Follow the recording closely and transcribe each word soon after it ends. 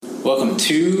Welcome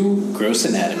to Gross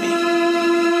Anatomy.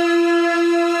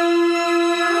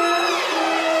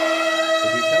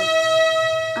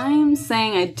 I'm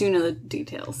saying I do know the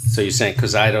details. So you're saying,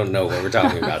 because I don't know what we're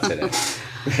talking about today.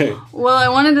 Well, I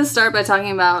wanted to start by talking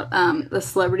about the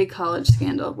celebrity college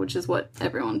scandal, which is what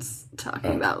everyone's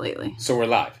talking about lately. So we're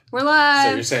live. We're live.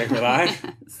 So you're saying we're live?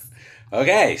 Yes.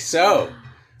 Okay, so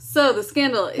the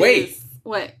scandal is... Wait.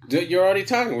 What? You're already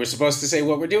talking. We're supposed to say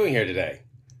what we're doing here today.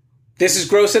 This is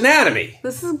Gross Anatomy.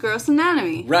 This is Gross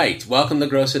Anatomy. Right. Welcome to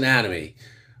Gross Anatomy,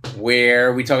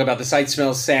 where we talk about the sight,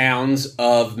 smell, sounds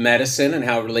of medicine and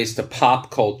how it relates to pop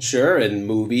culture and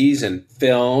movies and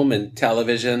film and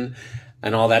television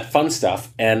and all that fun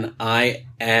stuff. And I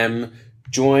am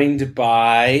joined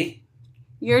by...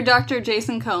 You're Dr.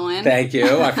 Jason Cohen. Thank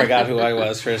you. I forgot who I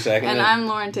was for a second. And I'm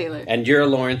Lauren Taylor. And you're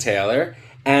Lauren Taylor.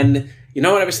 And you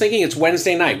know what I was thinking? It's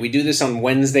Wednesday night. We do this on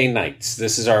Wednesday nights.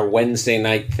 This is our Wednesday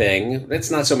night thing.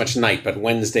 It's not so much night, but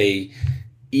Wednesday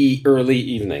early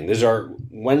evening. This is our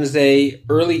Wednesday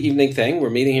early evening thing. We're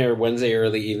meeting here Wednesday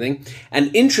early evening.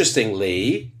 And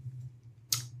interestingly,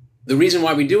 the reason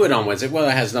why we do it on Wednesday, well,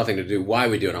 it has nothing to do why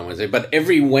we do it on Wednesday, but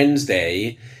every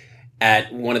Wednesday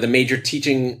at one of the major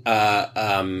teaching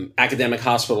academic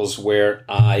hospitals where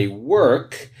I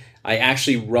work, I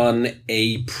actually run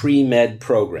a pre-med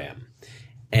program.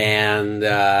 And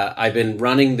I've been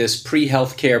running this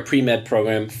pre-healthcare, pre-med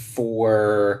program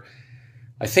for,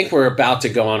 I think we're about to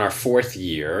go on our 4th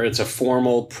year. It's a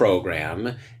formal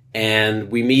program.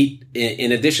 And we meet,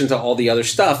 in addition to all the other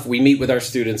stuff, we meet with our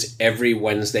students every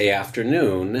Wednesday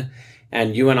afternoon.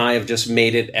 And you and I have just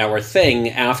made it our thing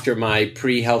after my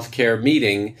pre-healthcare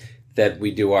meeting that we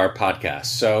do our podcast.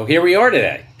 So here we are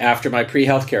today, after my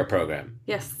pre-healthcare program.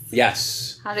 Yes.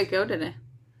 Yes. How'd it go today?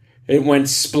 It went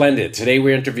splendid. Today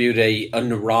we interviewed a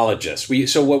neurologist.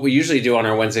 So what we usually do on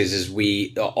our Wednesdays is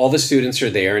all the students are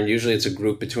there, and usually it's a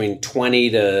group between 20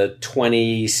 to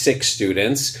 26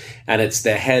 students, and it's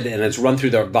the head, and it's run through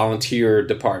the volunteer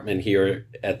department here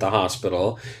at the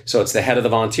hospital. So it's the head of the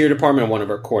volunteer department and one of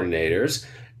our coordinators.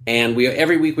 And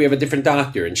every week we have a different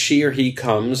doctor, and she or he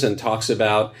comes and talks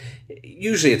about,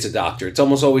 usually it's a doctor. It's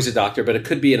almost always a doctor, but it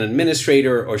could be an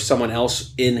administrator or someone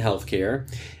else in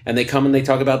healthcare. And they come and they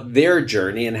talk about their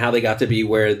journey and how they got to be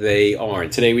where they are.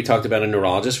 And today we talked about a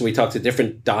neurologist. We talked to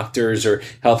different doctors or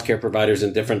healthcare providers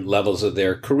in different levels of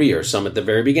their career. Some at the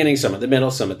very beginning, some at the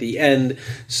middle, some at the end.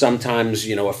 Sometimes,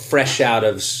 a fresh out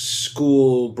of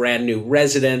school, brand new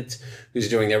resident who's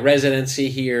doing their residency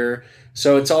here.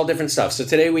 So it's all different stuff. So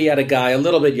today we had a guy a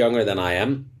little bit younger than I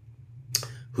am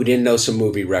who didn't know some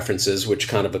movie references, which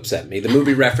kind of upset me. The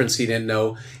movie reference he didn't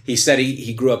know, he said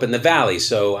he grew up in the Valley.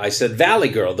 So I said, Valley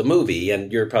Girl, the movie,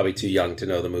 and you're probably too young to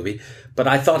know the movie. But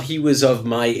I thought he was of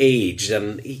my age,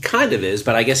 and he kind of is,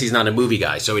 but I guess he's not a movie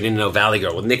guy, so he didn't know Valley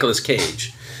Girl with Nicolas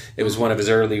Cage. It was one of his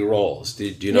early roles. Do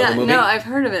you know the movie? No, I've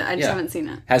heard of it. I just haven't seen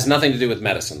it. Has nothing to do with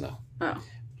medicine, though. Oh.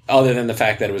 Other than the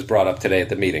fact that it was brought up today at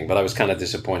the meeting, but I was kind of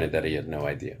disappointed that he had no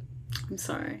idea. I'm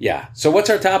sorry. Yeah. So what's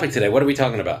our topic today? What are we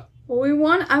talking about?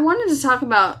 Well, I wanted to talk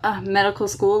about medical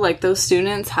school, like those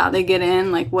students, how they get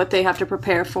in, like what they have to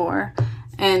prepare for.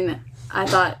 And I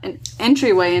thought an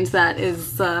entryway into that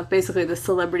is basically the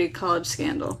celebrity college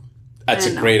scandal. That's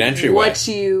a great entryway. What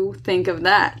you think of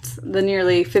that? The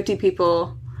nearly 50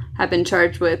 people have been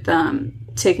charged with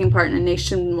taking part in a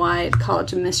nationwide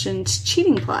college admissions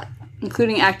cheating plot,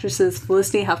 including actresses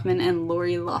Felicity Huffman and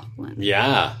Lori Loughlin.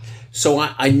 Yeah. So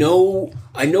I know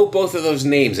both of those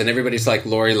names, and everybody's like,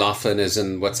 Lori Loughlin is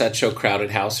in, what's that show,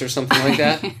 Crowded House or something like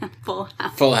that? Full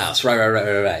House. Full House,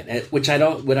 right. Which I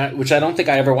don't think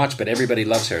I ever watched, but everybody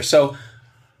loves her. So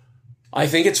I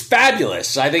think it's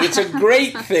fabulous. I think it's a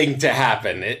great thing to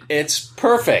happen. It's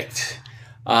perfect.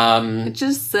 It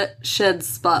just sheds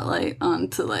spotlight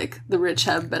onto the rich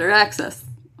have better access.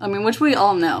 I mean, which we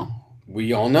all know.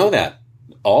 We all know that.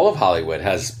 All of Hollywood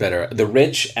has the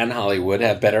rich and Hollywood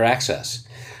have better access.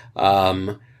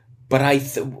 But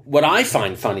what I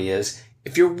find funny is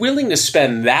if you're willing to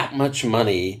spend that much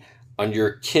money on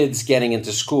your kids getting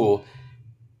into school,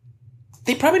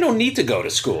 they probably don't need to go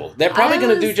to school. They're probably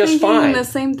going to do just fine. The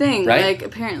same thing. Right?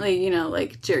 Apparently,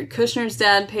 Jared Kushner's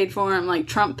dad paid for him.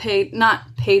 Trump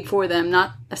not paid for them,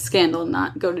 not a scandal,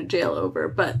 not go to jail over,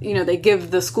 but, they give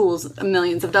the schools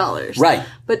millions of dollars. Right.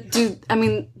 But they're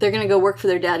going to go work for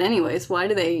their dad anyways. Why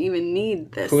do they even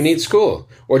need this? Who needs school?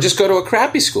 Or just go to a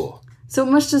crappy school. So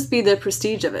it must just be the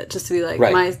prestige of it, just to be like,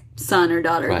 my son or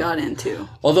daughter got into.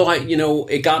 Although,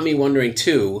 it got me wondering,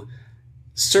 too,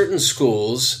 certain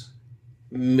schools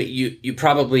you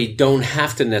probably don't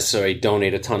have to necessarily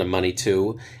donate a ton of money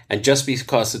to, and just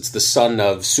because it's the son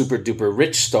of super duper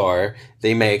rich star,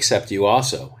 they may accept you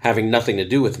also, having nothing to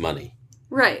do with money.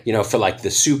 Right. For like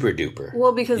the super duper.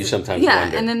 Well, because you sometimes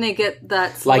wonder. and then they get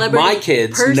that celebrity like my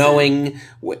kids person. knowing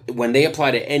when they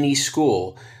apply to any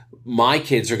school, my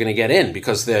kids are going to get in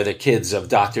because they're the kids of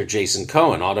Dr. Jason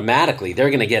Cohen. Automatically, they're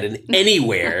going to get in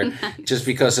anywhere just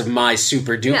because of my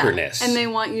super duperness. And they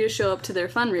want you to show up to their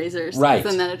fundraisers. Right.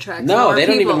 And that attracts No, more they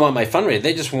don't people. even want my fundraiser.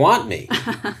 They just want me.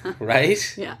 Right?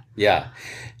 Yeah. Yeah.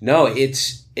 No,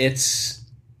 it's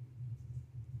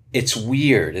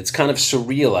weird. It's kind of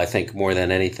surreal, I think, more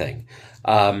than anything.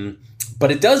 But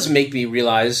it does make me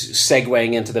realize,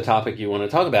 segueing into the topic you want to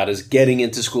talk about, is getting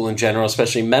into school in general,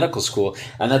 especially medical school.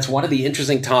 And that's one of the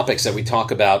interesting topics that we talk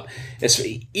about. It's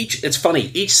funny,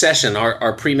 each session,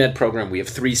 our pre-med program, we have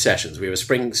 3 sessions. We have a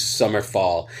spring, summer,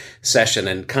 fall session.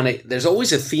 And there's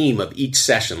always a theme of each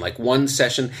session, like one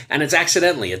session, and it's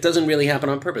accidentally. It doesn't really happen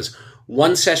on purpose.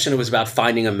 One session, it was about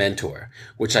finding a mentor,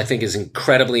 which I think is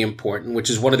incredibly important,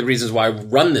 which is one of the reasons why I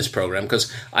run this program,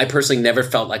 because I personally never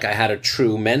felt like I had a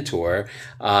true mentor.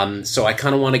 So I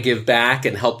kind of want to give back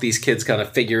and help these kids kind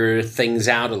of figure things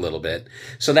out a little bit.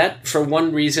 So that, for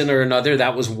one reason or another,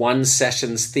 that was one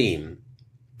session's theme.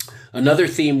 Another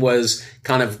theme was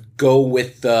kind of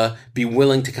be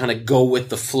willing to kind of go with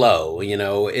the flow.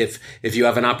 If you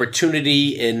have an opportunity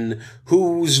in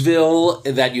Whoville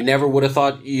that you never would have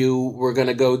thought you were going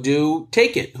to go do,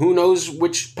 take it. Who knows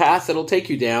which path it'll take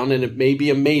you down, and it may be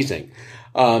amazing.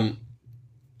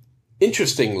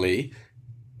 Interestingly,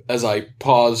 as I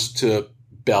pause to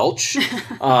belch,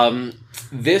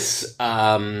 this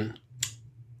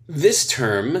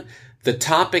term, the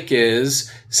topic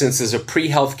is, since there's a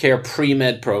pre-healthcare,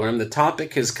 pre-med program,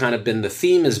 the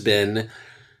theme has been,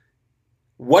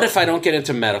 what if I don't get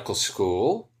into medical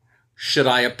school? Should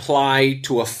I apply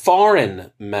to a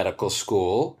foreign medical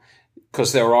school?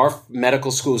 Because there are medical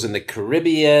schools in the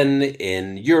Caribbean,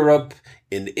 in Europe,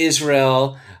 in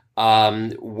Israel,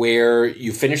 where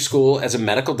you finish school as a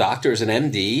medical doctor, as an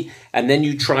MD, and then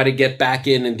you try to get back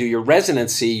in and do your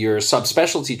residency, your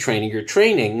subspecialty training, your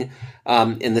training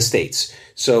in the States.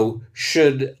 So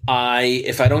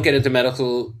if I don't get into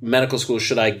medical school,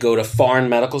 should I go to foreign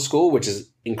medical school, which is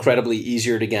incredibly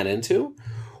easier to get into?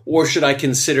 Or should I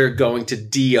consider going to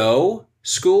DO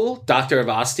school, Doctor of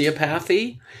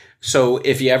Osteopathy? So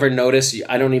if you ever notice,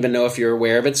 I don't even know if you're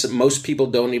aware of it. Most people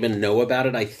don't even know about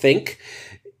it, I think.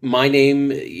 My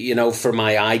name, for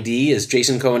my ID is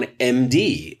Jason Cohen,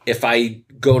 MD. If I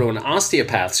go to an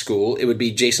osteopath school, it would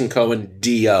be Jason Cohen,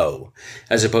 DO,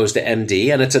 as opposed to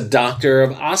MD. And it's a doctor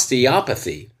of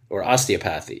osteopathy or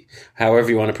osteopathy, however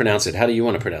you want to pronounce it. How do you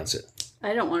want to pronounce it?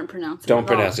 I don't want to pronounce it. Don't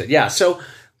pronounce it. Yeah. So,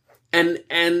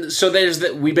 and so there's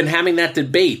that. We've been having that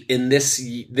debate in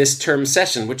this term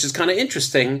session, which is kind of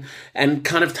interesting and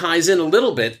kind of ties in a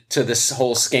little bit to this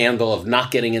whole scandal of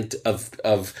not getting into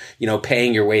of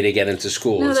paying your way to get into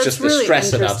school. No, it's just the really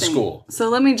stress about school. So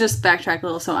let me just backtrack a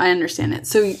little so I understand it.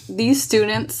 So these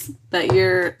students that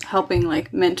you're helping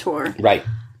mentor, right?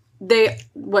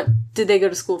 What did they go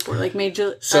to school for?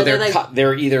 Major? So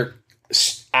they're either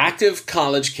active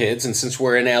college kids, and since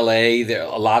we're in LA,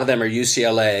 a lot of them are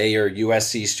UCLA or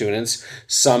USC students.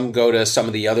 Some go to some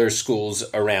of the other schools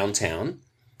around town.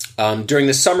 During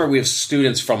the summer, we have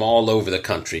students from all over the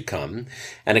country come,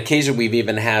 and occasionally we've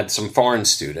even had some foreign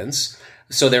students.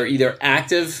 So they're either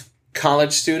active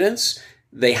college students,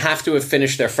 they have to have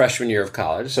finished their freshman year of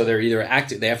college, so they're either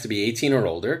active, they have to be 18 or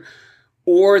older,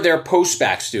 or they're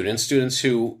post-bac students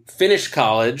who finished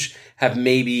college, have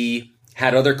maybe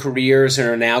had other careers and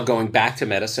are now going back to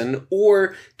medicine,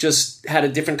 or just had a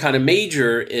different kind of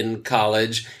major in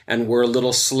college and were a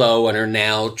little slow and are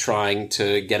now trying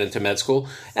to get into med school.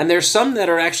 And there's some that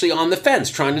are actually on the fence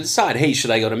trying to decide, hey,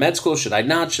 should I go to med school? Should I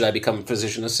not? Should I become a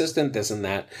physician assistant? This and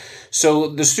that. So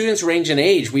the students range in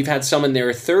age. We've had some in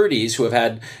their 30s who have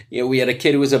had, we had a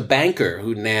kid who was a banker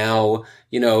who now,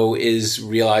 is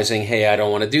realizing, hey, I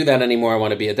don't want to do that anymore. I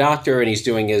want to be a doctor. And he's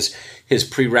doing his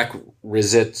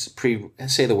prerequisites,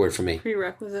 say the word for me.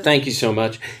 Prerequisites. Thank you so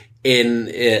much. In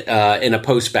a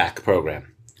post-bac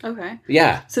program. Okay.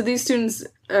 Yeah. So these students,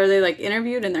 are they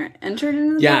interviewed and they're entered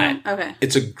into the program? Okay.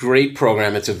 It's a great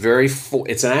program. It's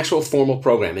it's an actual formal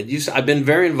program. I've been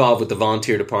very involved with the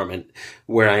volunteer department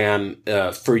where I am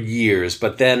for years,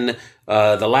 but then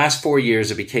the last 4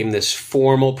 years it became this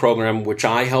formal program which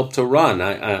I helped to run.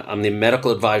 I'm the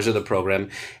medical advisor of the program,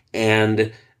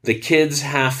 and the kids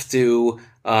have to.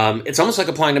 It's almost like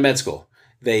applying to med school.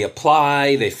 They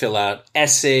apply, they fill out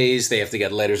essays, they have to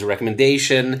get letters of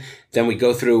recommendation. Then we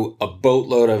go through a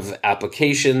boatload of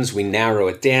applications. We narrow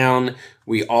it down.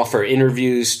 We offer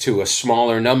interviews to a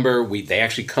smaller number. They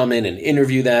actually come in and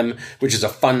interview them, which is a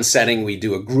fun setting. We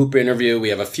do a group interview. We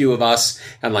have a few of us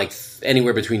and like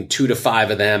anywhere between 2 to 5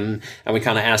 of them. And we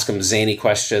kind of ask them zany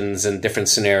questions and different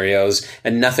scenarios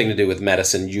and nothing to do with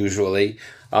medicine usually.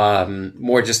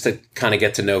 More just to kind of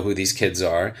get to know who these kids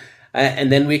are.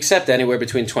 And then we accept anywhere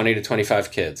between 20 to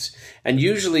 25 kids. And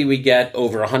usually we get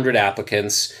over 100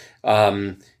 applicants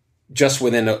just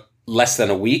within less than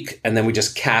a week. And then we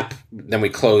just then we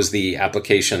close the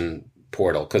application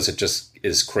portal because it just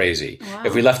is crazy. Wow.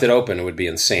 If we left it open, it would be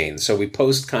insane. So we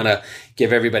kind of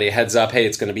give everybody a heads up. Hey,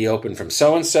 it's going to be open from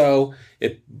so-and-so.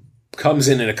 It comes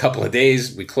in a couple of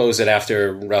days. We close it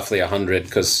after roughly 100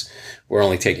 because we're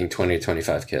only taking 20 to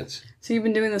 25 kids. So you've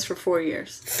been doing this for 4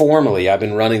 years? Formally, I've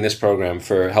been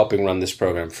helping run this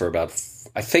program for about,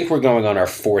 I think we're going on our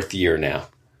 4th year now.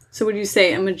 So would you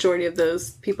say a majority of those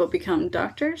people become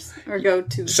doctors or go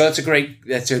to... So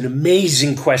that's an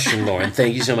amazing question, Lauren.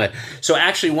 Thank you so much. So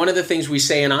actually, one of the things we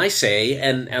say and I say,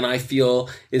 and I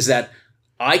is that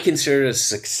I consider it a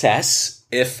success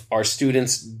if our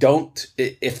students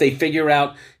if they figure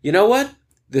out, you know what,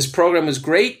 this program is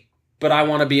great, but I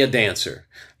want to be a dancer,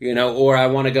 or I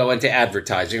want to go into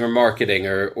advertising or marketing,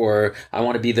 or I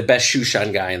want to be the best shoe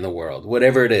shine guy in the world,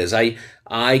 whatever it is.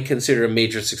 I consider a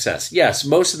major success. Yes,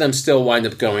 most of them still wind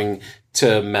up going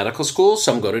to medical school.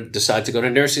 Some decide to go to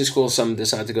nursing school. Some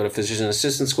decide to go to physician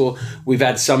assistant school. We've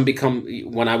had some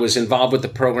when I was involved with the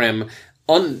program,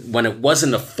 when it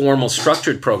wasn't a formal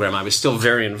structured program, I was still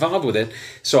very involved with it.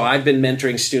 So I've been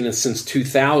mentoring students since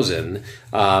 2000,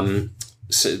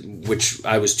 which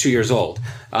I was 2 years old.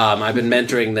 I've been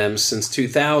mentoring them since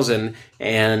 2000,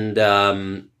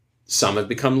 and some have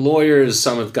become lawyers,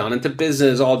 some have gone into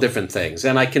business, all different things.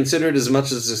 And I consider it as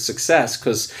much as a success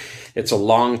because it's a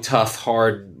long, tough,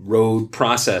 hard road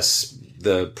process,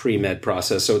 the pre-med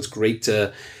process. So it's great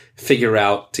to figure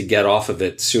out to get off of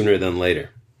it sooner than later.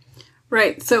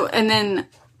 Right. So, and then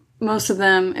most of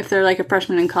them, if they're like a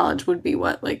freshman in college, would be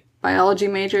what, like biology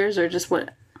majors or just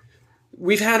what?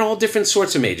 We've had all different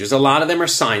sorts of majors. A lot of them are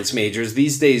science majors.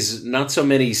 These days, not so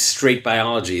many straight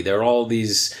biology. They're all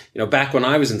these, back when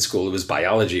I was in school, it was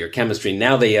biology or chemistry.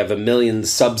 Now they have a million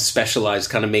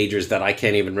subspecialized kind of majors that I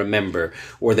can't even remember.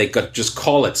 Or they could just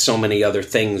call it so many other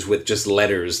things with just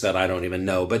letters that I don't even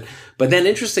know. But then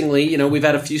interestingly, we've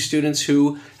had a few students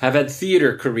who have had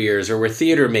theater careers or were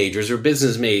theater majors or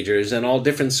business majors and all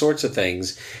different sorts of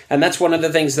things. And that's one of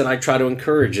the things that I try to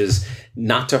encourage is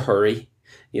not to hurry.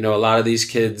 A lot of these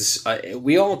kids,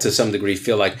 we all to some degree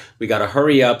feel like we got to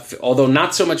hurry up, although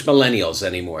not so much millennials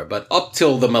anymore, but up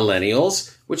till the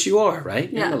millennials, which you are,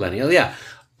 right? Yeah. You're a millennial, yeah.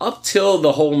 Up till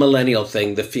the whole millennial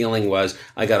thing, the feeling was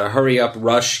I got to hurry up,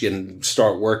 rush, and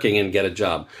start working and get a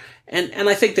job. And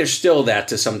I think there's still that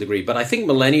to some degree, but I think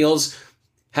millennials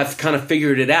have kind of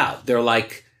figured it out. They're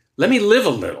like, let me live a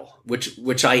little,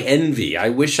 which I envy. I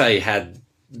wish I had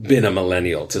been a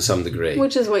millennial to some degree.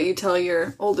 Which is what you tell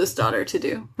your oldest daughter to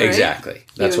do, right? Exactly.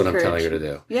 That's what I'm telling her to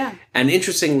do. Yeah. And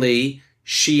interestingly,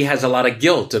 she has a lot of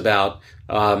guilt about,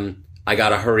 I got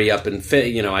to hurry up and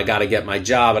I got to get my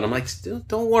job. And I'm like,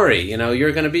 don't worry,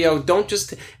 you're going to be, don't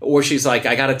just, or she's like,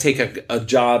 I got to take a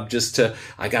job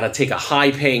I got to take a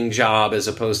high paying job as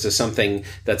opposed to something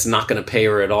that's not going to pay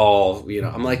her at all.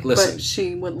 I'm like, listen. But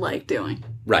she would like doing.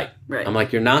 Right. I'm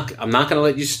like, I'm not going to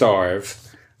let you starve.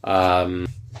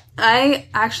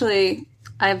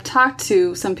 I've talked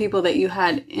to some people that you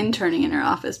had interning in your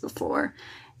office before,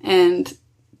 and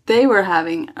they were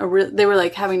having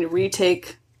having to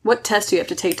retake. What test do you have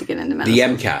to take to get into medical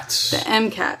school? The MCATs. The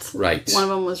MCATs. Right. One of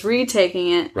them was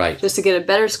retaking it. Right. Just to get a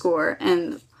better score,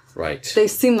 and right. They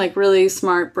seemed like really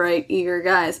smart, bright, eager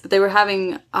guys, but they were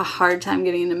having a hard time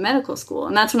getting into medical school,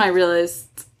 and that's when I realized.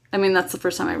 I mean, that's the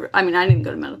first time I didn't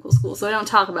go to medical school, so I don't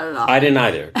talk about it often. I didn't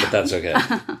either, but that's okay.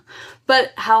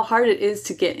 But how hard it is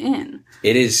to get in.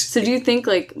 It is. So do you think,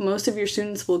 like, most of your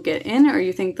students will get in, or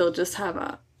you think they'll just have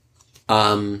a...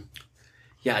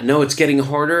 Yeah, no, it's getting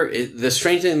harder. The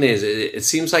strange thing is, it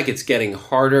seems like it's getting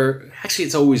harder. Actually,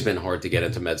 it's always been hard to get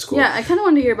into med school. Yeah, I kind of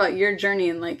want to hear about your journey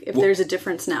and, like, if there's a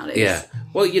difference nowadays. Yeah.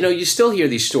 Well, you still hear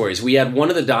these stories. We had one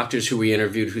of the doctors who we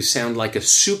interviewed who sounded like a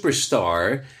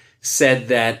superstar said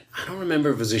that, I don't remember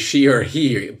if it was a she or a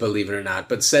he, believe it or not,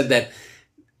 but said that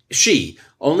she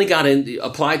only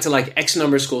applied to like X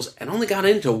number of schools and only got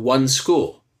into one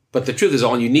school. But the truth is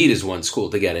all you need is one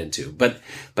school to get into. But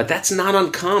that's not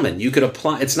uncommon. You could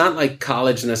apply. It's not like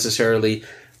college necessarily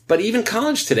But even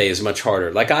college today is much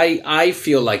harder. Like I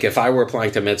feel like if I were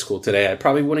applying to med school today, I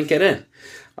probably wouldn't get in.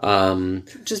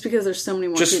 Just because there's so many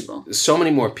more people. So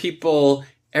many more people.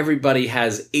 Everybody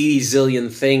has 80 zillion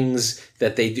things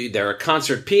that they do. They're a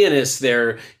concert pianist.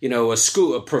 They're,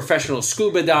 a professional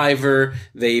scuba diver.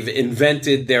 They've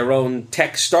invented their own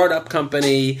tech startup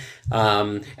company,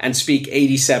 and speak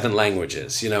 87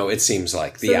 languages. It seems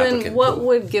like the applicant. Then what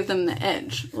would give them the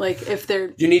edge? Like if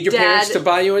they're you need your parents to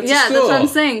buy you into school. Yeah, that's what I'm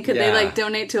saying. Could they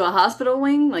donate to a hospital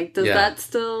wing? Like, does that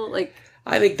still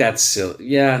I think that's silly.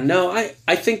 Yeah, no,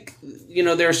 I think,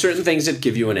 there are certain things that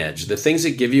give you an edge. The things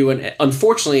that give you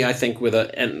unfortunately, I think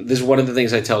and this is one of the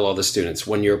things I tell all the students,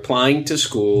 when you're applying to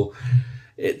school,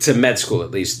 to med school at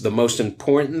least, the most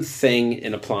important thing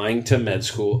in applying to med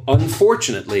school,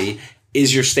 unfortunately,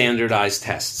 is your standardized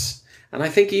tests. And I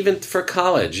think even for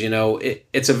college,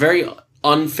 it's a very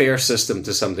unfair system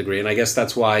to some degree. And I guess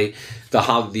that's why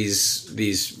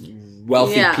these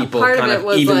wealthy people kind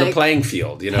of even the playing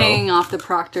field, paying off the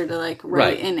proctor to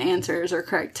write in answers or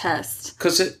correct tests.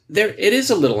 Because it is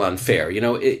a little unfair.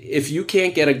 If you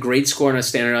can't get a great score on a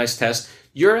standardized test,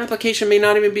 your application may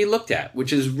not even be looked at,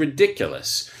 which is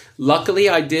ridiculous. Luckily,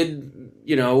 I did,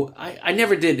 I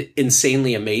never did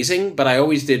insanely amazing, but I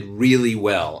always did really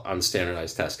well on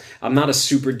standardized tests. I'm not a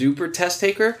super duper test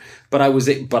taker, but I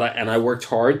worked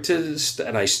hard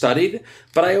and I studied,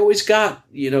 but I always got,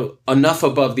 enough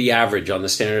above the average on the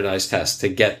standardized test to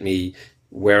get me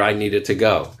where I needed to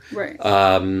go. Right.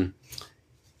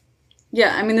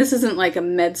 Yeah, I mean, this isn't like a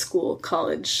med school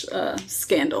college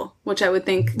scandal, which I would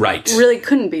think really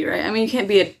couldn't be, right? I mean, you can't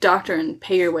be a doctor and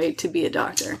pay your way to be a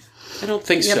doctor. I don't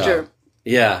think so.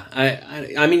 Yeah,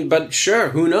 I mean, but sure,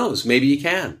 who knows? Maybe you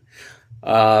can.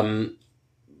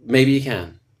 Maybe you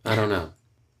can. I don't know.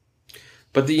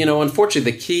 But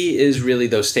unfortunately, the key is really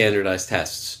those standardized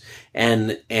tests.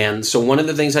 And so one of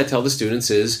the things I tell the students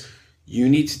is you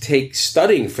need to take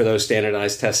studying for those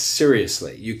standardized tests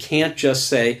seriously. You can't just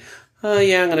say, oh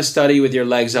yeah, I'm going to study with your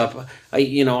legs up.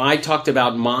 I talked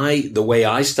about the way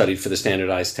I studied for the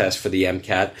standardized test for the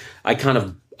MCAT.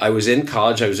 I was in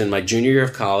college. I was in my junior year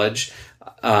of college.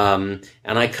 And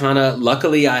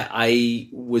luckily I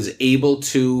was able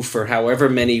to, for however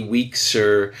many weeks,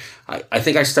 or I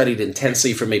think I studied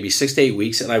intensely for maybe 6 to 8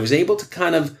 weeks, and I was able to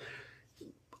kind of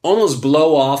almost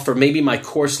blow off, or maybe my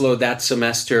course load that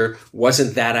semester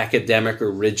wasn't that academic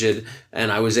or rigid,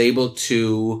 and I was able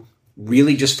to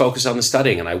really just focus on the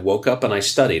studying. And I woke up and I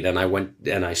studied, and I went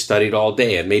and I studied all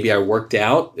day, and maybe I worked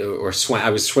out or I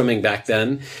was swimming back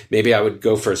then. Maybe I would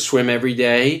go for a swim every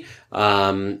day.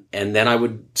 And then I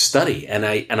would study, and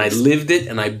I lived it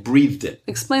and I breathed it.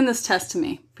 Explain this test to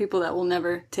me, people that will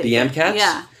never take the MCATs?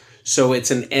 Yeah. So it's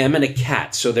an M and a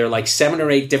cat. So there are like 7 or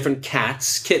 8 different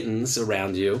kittens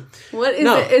around you. What is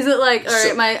it? Is it like, all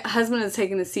right, my husband is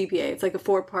taking the CPA. It's like a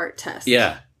 4-part test.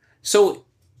 Yeah. So,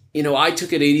 I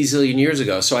took it 80 zillion years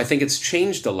ago, so I think it's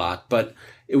changed a lot, but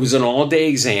it was an all-day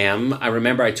exam. I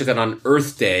remember I took it on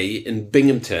Earth Day in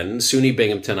Binghamton, SUNY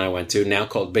Binghamton I went to, now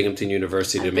called Binghamton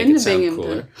University to make it sound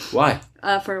cooler. Why?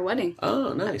 For a wedding.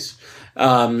 Oh, nice.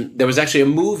 There was actually a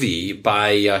movie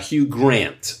by Hugh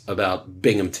Grant about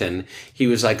Binghamton. He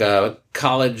was like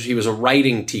he was a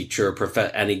writing teacher,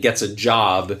 and he gets a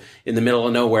job in the middle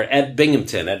of nowhere at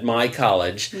Binghamton, at my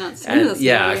college. Not seen this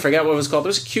movie. I forget what it was called. It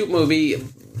was a cute movie,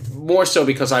 more so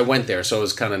because I went there, so it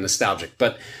was kind of nostalgic.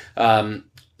 But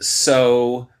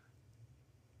so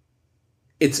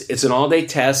it's an all-day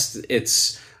test.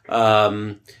 It's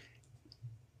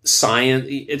science.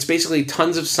 It's basically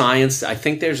tons of science. I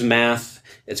think there's math.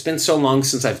 It's been so long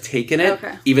since I've taken it,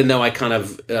 even though I kind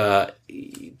of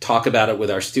talk about it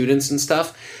with our students and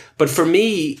stuff. But for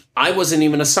me, I wasn't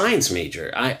even a science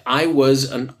major. I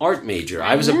was an art major.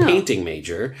 I was a painting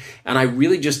major, and I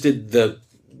really just did the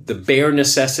bare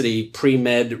necessity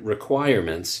pre-med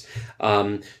requirements.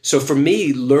 So for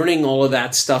me, learning all of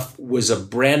that stuff was a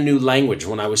brand new language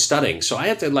when I was studying. So I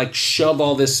had to shove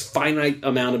all this finite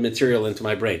amount of material into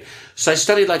my brain. So I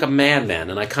studied like a madman,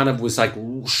 and I kind of was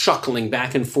shuckling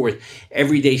back and forth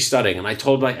every day studying. And I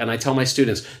tell my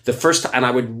students and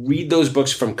I would read those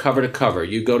books from cover to cover.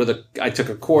 I took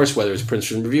a course, whether it was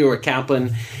Princeton Review or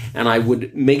Kaplan, and I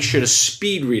would make sure to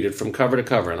speed read it from cover to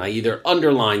cover. And I either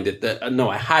underlined it,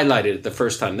 I highlighted it the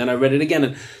first time. Then I read it again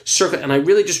and circled, and I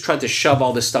really just tried to shove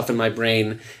all this stuff in my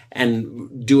brain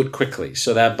and do it quickly,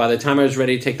 so that by the time I was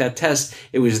ready to take that test,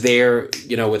 it was there,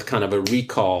 with kind of a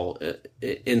recall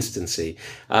instancy.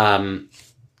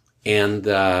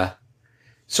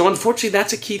 So unfortunately,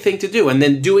 that's a key thing to do. And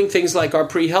then doing things like our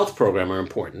pre-health program are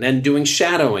important. And doing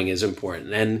shadowing is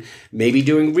important. And maybe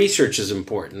doing research is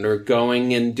important. Or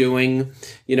going and doing,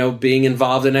 being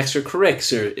involved in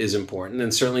extracurriculars is important.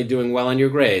 And certainly doing well on your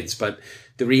grades. But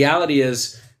the reality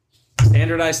is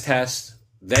standardized test,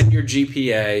 then your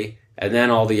GPA, and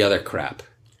then all the other crap.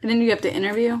 And then you have to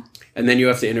interview? And then you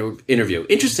have to interview.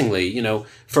 Interestingly,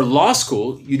 for law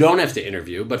school, you don't have to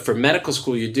interview, but for medical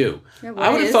school, you do. Yeah, I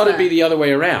would have thought it'd be the other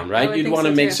way around, right? You'd want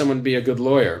to make too. someone be a good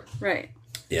lawyer. Right.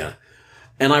 Yeah.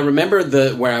 And I remember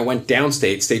where I went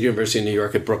downstate, State University of New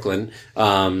York at Brooklyn,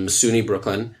 SUNY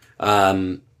Brooklyn.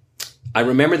 I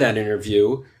remember that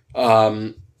interview.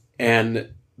 And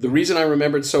the reason I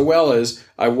remembered so well is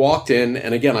I walked in,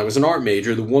 and again, I was an art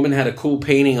major. The woman had a cool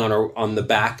painting on the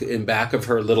back of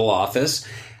her little office.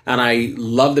 And I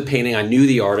loved the painting. I knew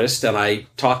the artist, and I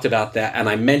talked about that, and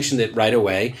I mentioned it right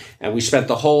away. And we spent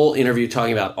the whole interview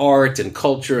talking about art and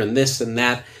culture and this and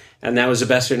that. And that was the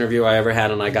best interview I ever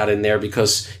had, and I got in there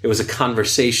because it was a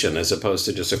conversation as opposed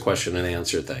to just a question and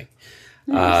answer thing.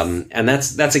 Nice. And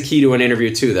that's a key to an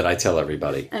interview, too, that I tell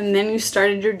everybody. And then you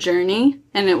started your journey,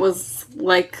 and it was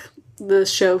like the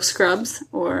show Scrubs,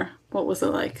 or what was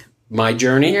it like? My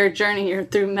journey? Your journey, you're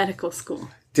through medical school.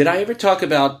 Did I ever talk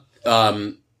about...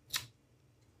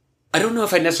 I don't know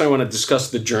if I necessarily want to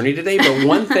discuss the journey today, but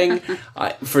one thing,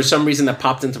 for some reason, that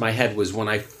popped into my head was when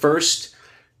I first,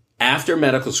 after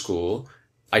medical school,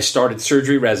 I started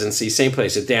surgery residency, same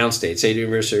place at Downstate, State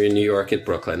University of New York at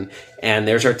Brooklyn, and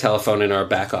there's our telephone in our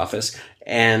back office,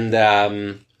 and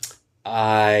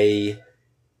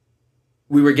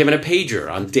we were given a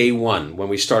pager on day one when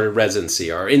we started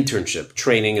residency, our internship,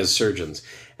 training as surgeons,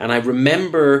 and I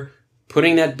remember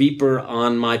putting that beeper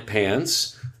on my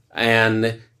pants,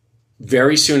 and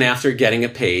very soon after getting a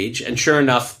page, and sure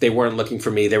enough, they weren't looking for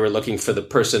me. They were looking for the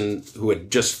person who had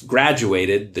just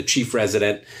graduated, the chief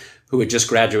resident who had just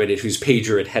graduated, whose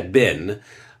pager it had been.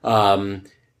 And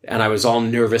I was all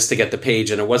nervous to get the page,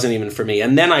 and it wasn't even for me.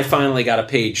 And then I finally got a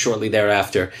page shortly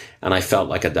thereafter, and I felt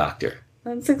like a doctor.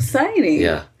 That's exciting.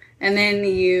 Yeah. And then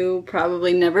you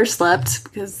probably never slept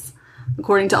because,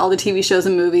 according to all the TV shows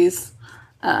and movies,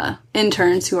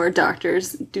 interns who are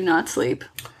doctors do not sleep.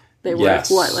 They work,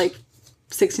 like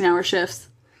 16-hour shifts?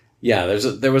 Yeah,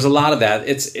 there was a lot of that.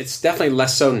 It's definitely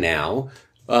less so now.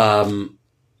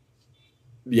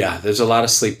 There's a lot of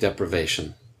sleep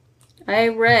deprivation. I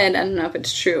read, I don't know if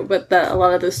it's true, but that a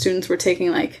lot of those students were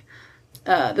taking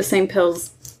the same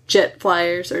pills jet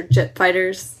flyers or jet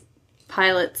fighters,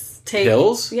 pilots take.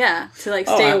 Pills? Yeah, to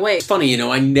stay awake. It's funny,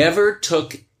 I never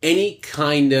took any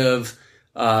kind of...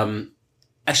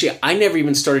 Actually, I never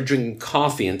even started drinking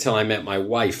coffee until I met my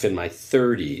wife in my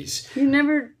 30s.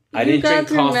 I didn't drink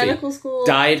coffee. Medical school?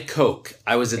 Diet Coke.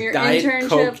 I was a Diet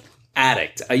Coke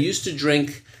addict. I used to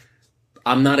drink,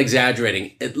 I'm not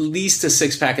exaggerating, at least a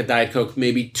 6-pack of Diet Coke,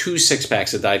 maybe 2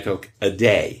 6-packs of Diet Coke a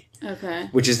day. Okay.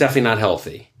 Which is definitely not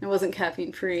healthy. It wasn't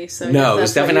caffeine free, so... No, it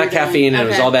was definitely not caffeine, and it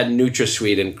was all that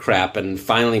NutraSweet and crap. And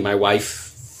finally, my wife,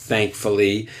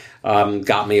 thankfully...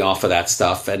 got me off of that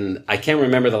stuff, and I can't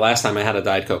remember the last time I had a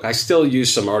Diet Coke. I still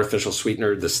use some artificial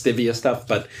sweetener, the stevia stuff,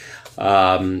 but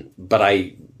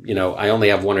I only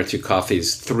have 1 or 2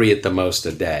 coffees, 3 at the most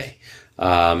a day,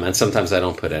 and sometimes I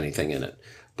don't put anything in it.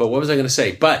 But what was I going to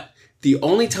say? But the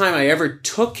only time I ever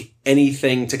took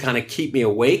anything to kind of keep me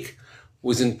awake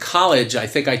was in college. I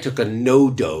think I took a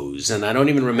no-dose, and I don't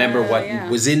even remember what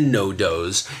was in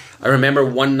no-dose. I remember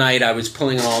one night I was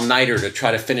pulling an all-nighter to try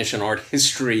to finish an art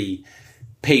history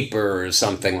paper or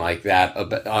something like that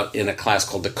in a class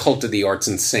called The Cult of the Arts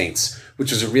and Saints,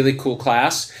 which was a really cool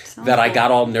class that I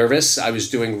got all nervous. I was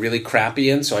doing really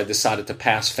crappy in, so I decided to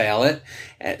pass-fail it.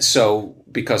 So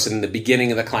because in the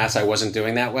beginning of the class I wasn't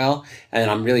doing that well, and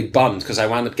I'm really bummed because I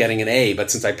wound up getting an A, but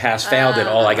since I pass-failed it,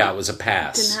 all I got was a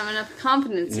pass. Didn't have enough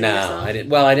confidence in yourself. I didn't.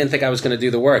 Well, I didn't think I was going to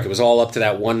do the work. It was all up to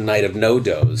that one night of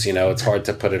no-dose. It's hard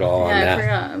to put it all on that. I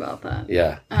forgot about that.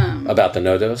 Yeah. About the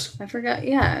no-dose? I forgot.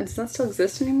 Yeah. Does that still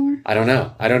exist anymore? I don't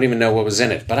know. I don't even know what was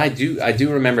in it, but I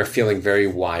do remember feeling very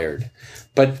wired.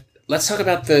 But let's talk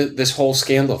about this whole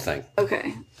scandal thing.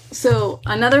 Okay. So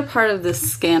another part of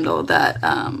this scandal that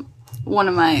one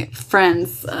of my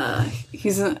friends,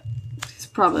 he's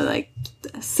probably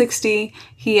 60.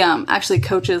 He actually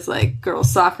coaches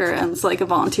girls soccer, and it's a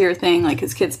volunteer thing.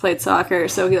 His kids played soccer,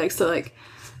 so he likes to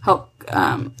help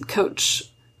coach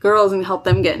girls and help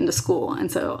them get into school.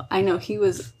 And so I know he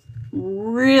was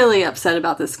really upset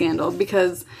about this scandal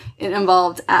because it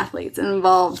involved athletes. It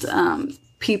involved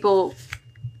people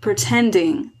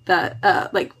pretending that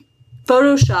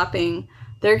photoshopping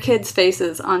their kids'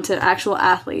 faces onto actual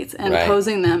athletes and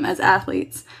posing them as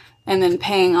athletes and then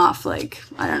paying off, like,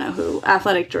 I don't know who,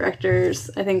 athletic directors.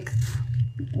 I think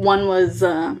one was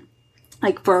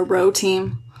like for a row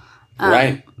team.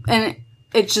 Right. And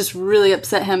it just really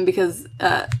upset him because,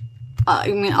 I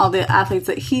mean, all the athletes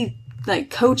that he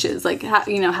like coaches, like, half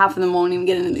of them won't even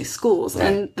get into these schools. Right.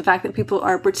 And the fact that people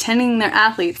are pretending they're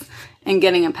athletes and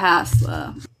getting a pass.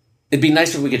 It'd be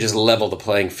nice if we could just level the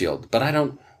playing field, but I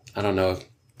don't know.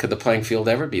 Could the playing field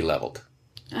ever be leveled?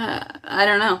 I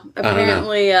don't know.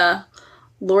 Apparently,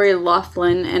 Lori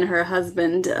Loughlin and her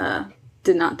husband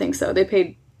did not think so. They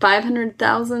paid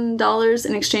 $500,000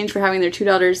 in exchange for having their two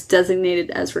daughters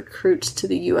designated as recruits to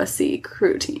the USC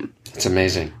crew team. It's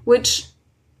amazing. Which,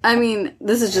 I mean,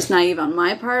 this is just naive on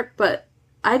my part, but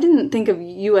I didn't think of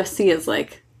USC as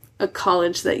like a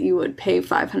college that you would pay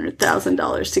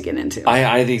 $500,000 to get into. I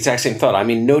had the exact same thought. I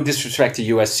mean, no disrespect to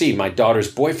USC. My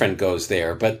daughter's boyfriend goes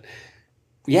there, but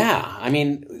yeah, I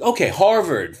mean, okay,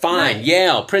 Harvard, fine, right.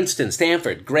 Yale, Princeton,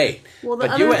 Stanford, great. Well, the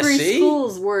but other USC? three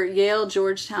schools were Yale,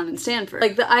 Georgetown, and Stanford.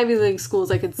 Like the Ivy League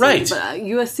schools I could see, right. But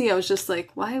USC, I was just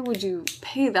like, why would you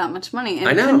pay that much money? And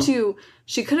I know. couldn't you?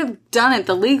 She could have done it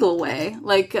the legal way,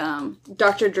 like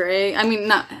Dr. Dre. I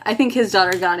mean, I think his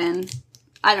daughter got in.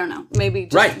 I don't know, maybe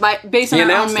just right. Based on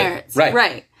her own merits, right?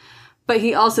 Right. But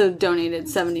he also donated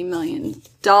 $70 million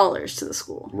to the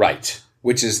school, right?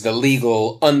 Which is the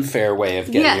legal, unfair way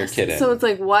of getting your kid in. So it's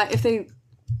like, why if they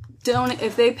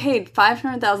paid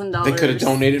 $500,000, they could have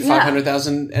donated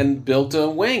 $500,000 and built a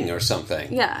wing or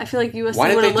something. Yeah, I feel like USC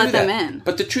would have let them in.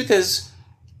 But the truth is,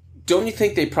 don't you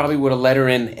think they probably would have let her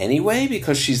in anyway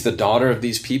because she's the daughter of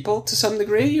these people to some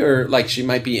degree, or like she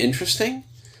might be interesting?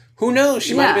 Who knows?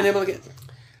 She might have been able to get.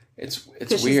 It's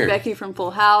weird. She's Becky from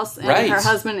Full House, and right. her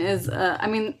husband is,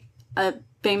 a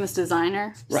famous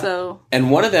designer. Right. So, and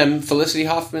one of them, Felicity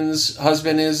Huffman's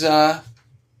husband, is why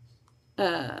did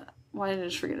I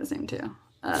just forget his name too?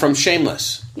 From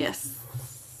Shameless. Yes.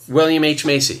 William H.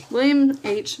 Macy. William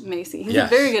H. Macy. He's a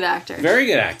very good actor. Very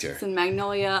good actor. He's in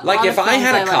Magnolia. Like if I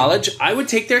had a college, I would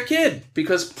take their kid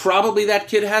because probably that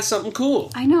kid has something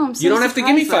cool. I know. I'm so you don't have to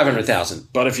give me surprised $500,000,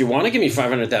 but if you want to give me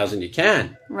 $500,000, you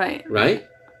can. Right. Right.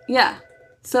 Yeah.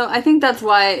 So I think that's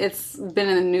why it's been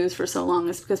in the news for so long,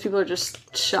 is because people are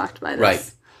just shocked by this.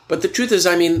 Right. But the truth is,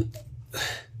 I mean,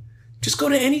 just go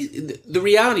to any... The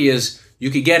reality is you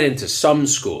could get into some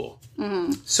school.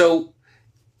 Mm-hmm. So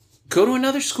go to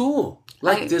another school.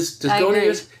 Like, does go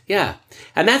to... Yeah.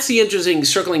 And that's the interesting,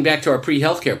 circling back to our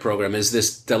pre-healthcare program, is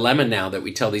this dilemma now that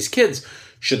we tell these kids.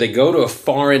 Should they go to a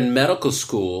foreign medical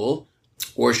school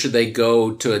or should they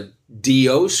go to a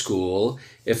DO school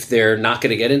if they're not going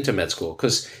to get into med school?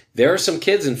 Because there are some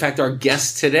kids, in fact, our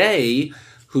guest today,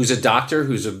 who's a doctor,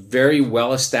 who's a very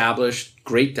well-established,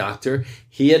 great doctor,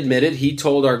 he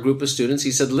told our group of students,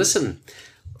 he said, listen,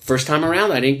 first time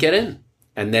around, I didn't get in.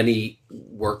 And then he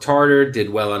worked harder,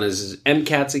 did well on his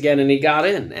MCATs again, and he got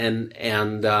in. And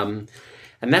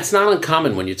that's not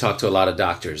uncommon when you talk to a lot of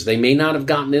doctors. They may not have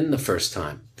gotten in the first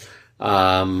time.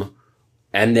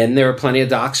 And then there are plenty of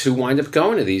docs who wind up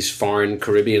going to these foreign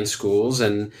Caribbean schools,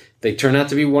 and they turn out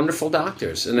to be wonderful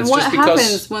doctors. And it's what just because... What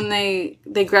happens when they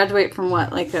graduate from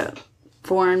like a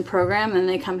foreign program and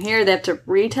they come here? They have to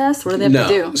retest? What do they have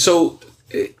to do? So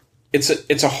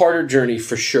it's a harder journey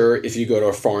for sure if you go to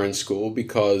a foreign school,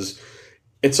 because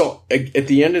it's all, at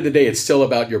the end of the day, it's still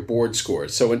about your board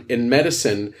scores. So in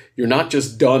medicine, you're not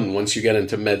just done once you get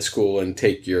into med school and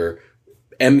take your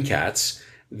MCATs.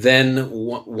 Then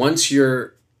once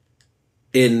you're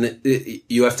in,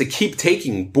 you have to keep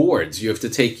taking boards. You have to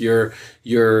take your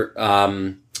you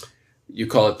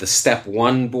call it the step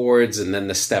 1 boards and then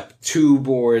the step 2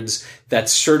 boards that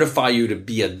certify you to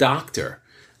be a doctor.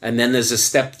 And then there's a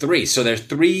step 3. So there's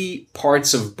 3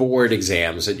 parts of board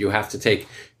exams that you have to take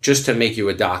just to make you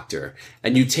a doctor.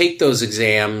 And you take those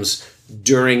exams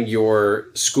during your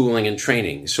schooling and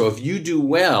training. So if you do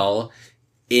well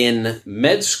in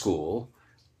med school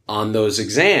on those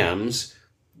exams,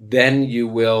 then you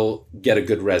will get a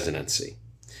good residency.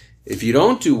 If you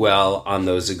don't do well on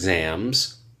those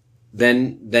exams,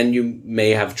 then you may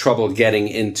have trouble getting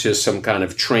into some kind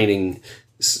of training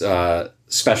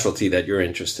specialty that you're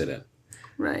interested in.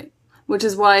 Right. Which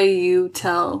is why you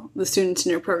tell the students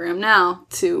in your program now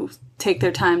to take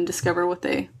their time, discover what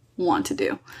they want to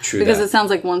do. True. Because it sounds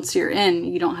like once you're in,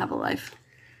 you don't have a life.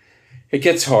 It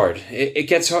gets hard. It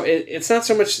gets hard. It's not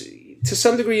so much... To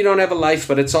some degree, you don't have a life,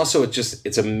 but it's also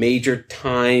it's a major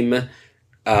time.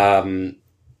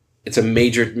 It's a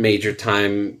major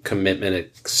time commitment.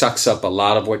 It sucks up a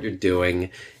lot of what you're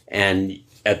doing, and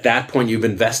at that point, you've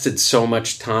invested so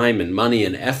much time and money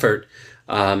and effort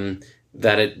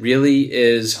that it really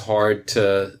is hard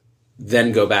to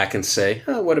then go back and say,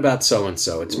 oh, what about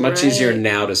so-and-so? It's much easier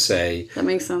now to say, that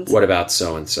makes sense. What about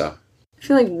so-and-so? I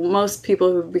feel like most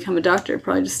people who become a doctor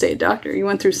probably just stay a doctor. You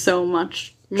went through so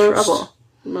much trouble.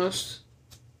 Most.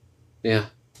 Yeah.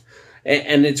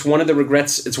 And it's one of the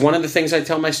regrets. It's one of the things I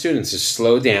tell my students is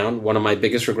slow down. One of my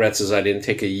biggest regrets is I didn't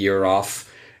take a year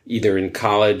off, either in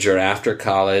college or after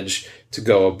college, to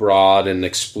go abroad and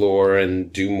explore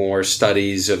and do more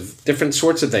studies of different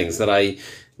sorts of things that I,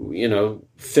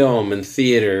 film and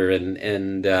theater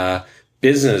and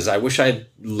business. I wish I'd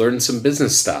learned some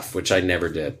business stuff, which I never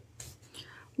did.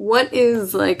 What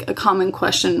is like a common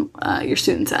question your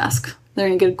students ask? Are there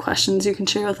any good questions you can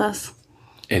share with us?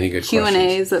 Any good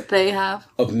Q&As that they have?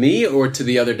 Of me or to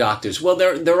the other doctors? Well,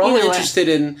 they're all interested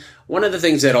in, one of the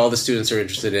things that all the students are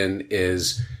interested in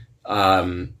is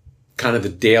kind of the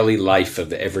daily life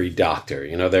of every doctor.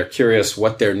 They're curious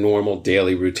what their normal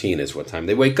daily routine is, what time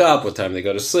they wake up, what time they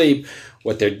go to sleep,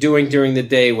 what they're doing during the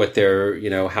day, what they're,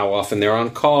 how often they're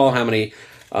on call, how many,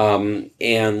 and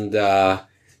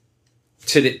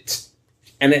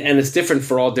it's different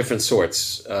for all different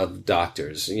sorts of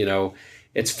doctors.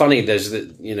 It's funny. There's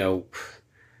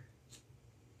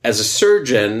as a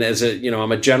surgeon,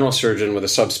 I'm a general surgeon with a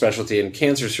subspecialty in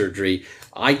cancer surgery.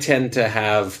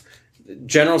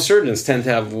 General surgeons tend to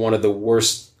have one of the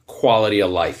worst quality of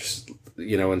life,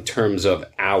 in terms of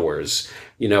hours,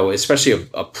 especially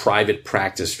a private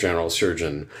practice general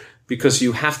surgeon, because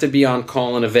you have to be on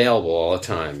call and available all the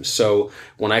time. So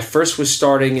when I first was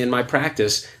starting in my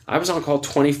practice, I was on call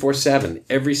 24/7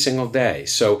 every single day.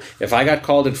 So if I got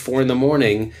called at 4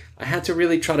 a.m, I had to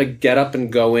really try to get up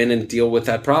and go in and deal with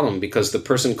that problem, because the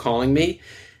person calling me,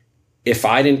 if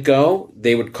I didn't go,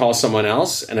 they would call someone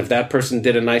else. And if that person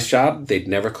did a nice job, they'd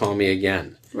never call me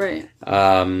again. Right.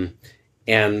 So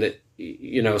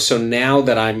now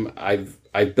that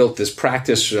I've built this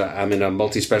practice, I'm in a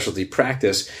multi-specialty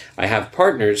practice, I have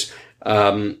partners,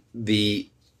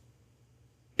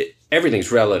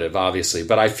 everything's relative, obviously,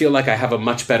 but I feel like I have a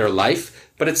much better life,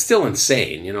 but it's still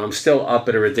insane. I'm still up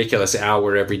at a ridiculous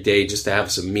hour every day just to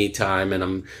have some me time,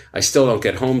 and I still don't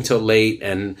get home till late,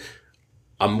 and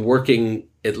I'm working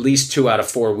at least 2 out of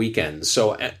 4 weekends.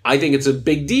 So I think it's a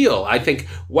big deal. I think,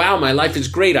 wow, my life is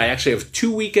great. I actually have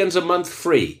 2 weekends a month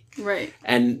free. Right.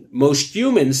 And most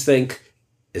humans think,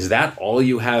 is that all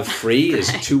you have free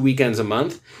is 2 weekends a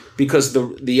month? Because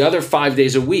the other 5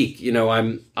 days a week,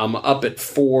 I'm up at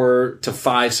 4 to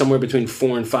 5, somewhere between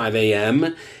 4 and 5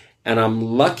 a.m., and I'm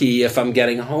lucky if I'm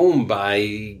getting home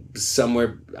by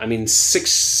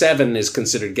 6, 7 is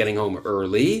considered getting home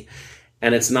early.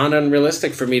 And it's not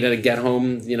unrealistic for me to get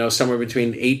home, somewhere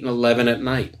between 8 and 11 at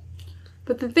night.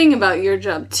 But the thing about your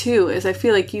job, too, is I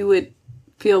feel like you would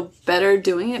feel better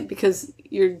doing it because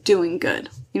you're doing good.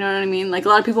 You know what I mean? Like, a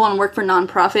lot of people want to work for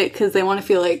nonprofit because they want to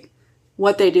feel like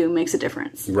what they do makes a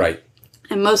difference. Right.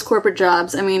 And most corporate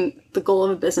jobs, the goal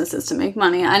of a business is to make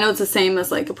money. I know it's the same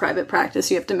as, like, a private practice.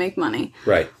 You have to make money.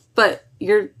 Right. But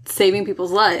you're saving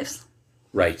people's lives.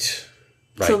 Right.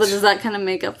 Right. So does that kind of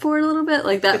make up for it a little bit?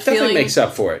 Like that feeling? It definitely makes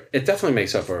up for it. It definitely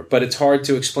makes up for it. But it's hard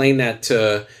to explain that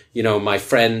to, my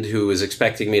friend who is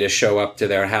expecting me to show up to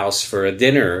their house for a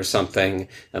dinner or something,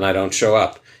 and I don't show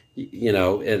up.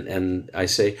 And I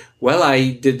say, well,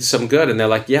 I did some good. And they're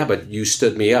like, yeah, but you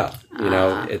stood me up.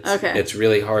 It's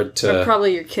really hard to... But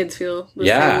probably your kids feel the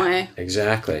same way. Yeah,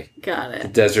 exactly. Got it. The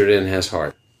Desert Inn has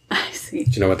heart. I see.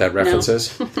 Do you know what that reference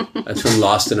is? That's from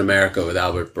Lost in America with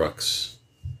Albert Brooks.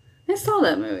 I saw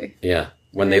that movie. Yeah.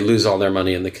 When they lose all their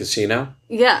money in the casino.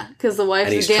 Yeah, because the wife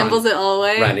gambles it all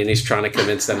away. Right, and he's trying to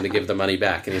convince them to give the money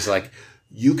back. And he's like,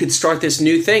 you could start this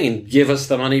new thing and give us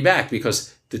the money back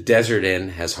because the Desert Inn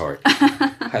has heart.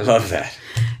 I love that.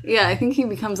 Yeah, I think he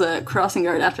becomes a crossing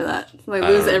guard after that. They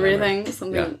lose everything.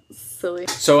 Something silly.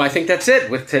 So I think that's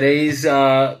it with today's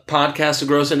podcast of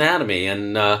Gross Anatomy.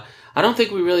 And I don't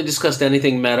think we really discussed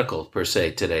anything medical per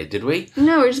se today, did we?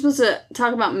 No, we're just supposed to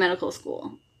talk about medical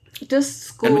school. Just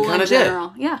school in general.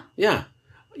 Did. Yeah. Yeah.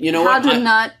 You know what?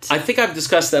 I think I've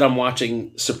discussed that I'm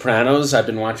watching Sopranos. I've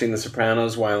been watching The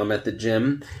Sopranos while I'm at the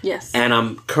gym. Yes. And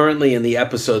I'm currently in the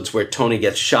episodes where Tony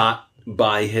gets shot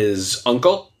by his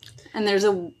uncle. And there's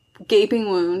a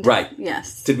gaping wound. Right.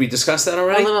 Yes. Did we discuss that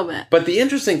already? A little bit. But the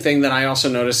interesting thing that I also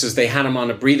noticed is they had him on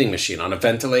a breathing machine, on a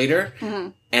ventilator. Mm-hmm.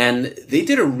 And they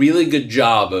did a really good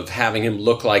job of having him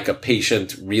look like a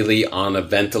patient really on a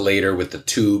ventilator with the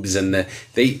tubes. And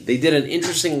they did an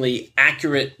interestingly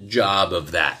accurate job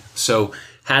of that. So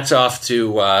hats off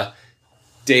to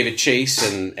David Chase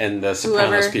and the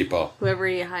Sopranos people. Whoever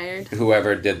he hired.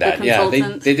 Whoever did that. Yeah,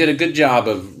 they did a good job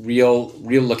of real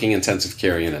looking intensive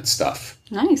care unit stuff.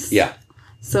 Nice. Yeah.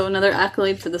 So another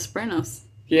accolade for the Sopranos.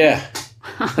 Yeah.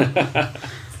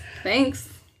 Thanks.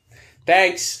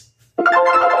 Thanks.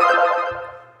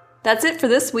 That's it for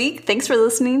this week. Thanks for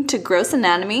listening to Gross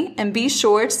Anatomy, and be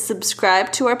sure to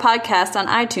subscribe to our podcast on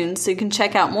iTunes so you can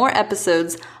check out more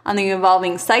episodes on the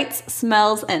evolving sights,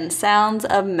 smells, and sounds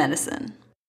of medicine.